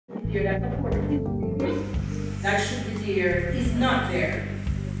there, that support that should be there is not there.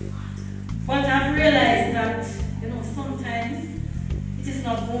 But I've realized that, sometimes it is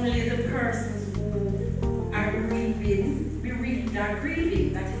not only the persons who are grieving, bereaved are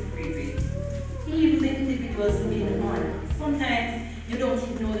grieving, that is grieving. Even the individuals looking on. Sometimes you don't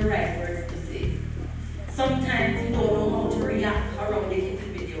even know the right words to say. Sometimes you don't know how to react around the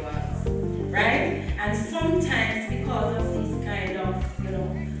individuals, right? And sometimes because of this kind of,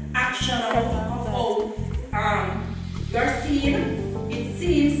 action of how you're seen, it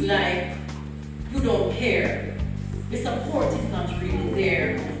seems like you don't care. The support is not really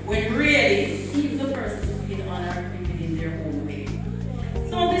there, when really, even the persons looking on are grieving in their own way.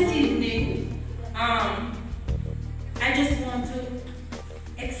 So this evening, I just want to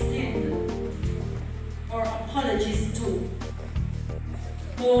extend our apologies to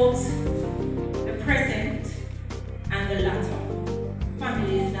both the present and the latter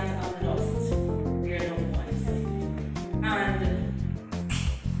families that have lost their loved ones, and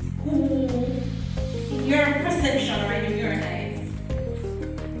who, in your perception or in your eyes,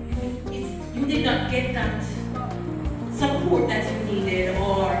 you did not get that support that you needed,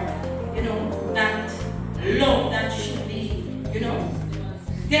 or that love that should be,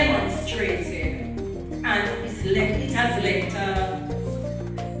 demonstrated, and it has left a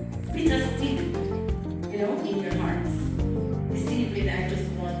bitter sting, in your hearts. This evening, I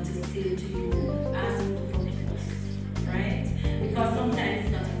just want to say to you, ask you to forgive us, right? Because sometimes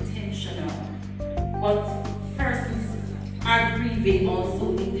it's not intentional, but persons are grieving also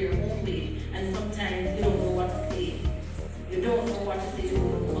in their own way, and sometimes you don't know what to say. You don't know what to say, you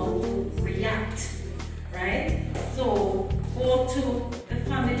don't know how to react, right? So go to the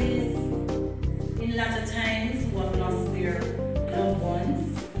families in latter times who have lost their loved ones,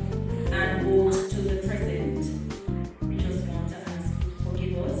 and go to the present. We just want to ask you to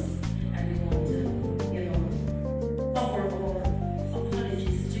forgive us, and we want to, offer our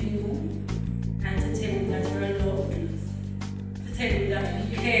apologies to you, and to tell you that you're loved, to tell you that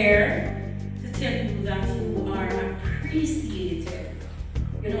we care, to tell you that you are appreciated.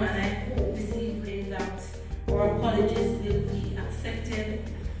 And I hope this evening that our apologies will be accepted,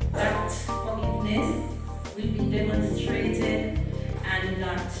 that forgiveness will be demonstrated, and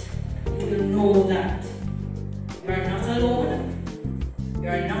that you will know that you are not alone. You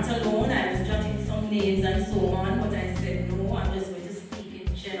are not alone. I was jotting some names and so on, but I said no, I'm just going to speak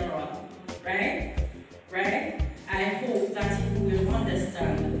in general. Right? I hope that you will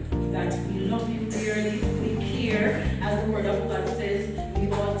understand that we love you dearly, we care. As the word of God says, we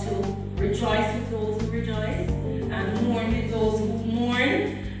ought to rejoice with those who rejoice and mourn with those who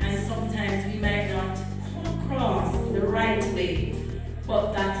mourn. And sometimes we might not come across the right way,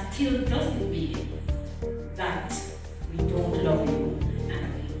 but that still doesn't mean that we don't love you and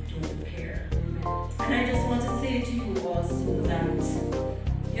we don't care. And I just want to say to you also that,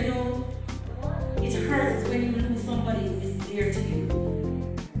 it hurts when you lose somebody who is dear to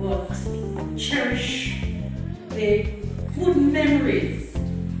you, but cherish the good memories,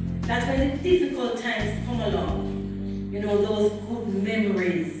 that when the difficult times come along, those good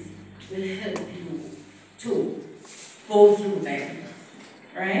memories will help you to go through them.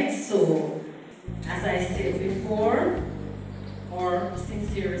 Right? So, as I said before, our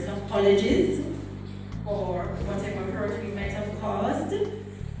sincerest apologies for whatever hurt we might have caused,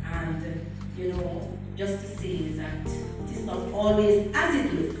 and just to say that it is not always as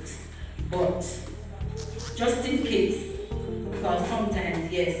it looks, but just in case, because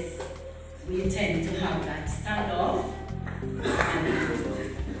sometimes, yes, we tend to have that standoff, and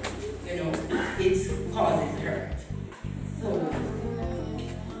it causes hurt. So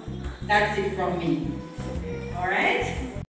that's it from me. All right?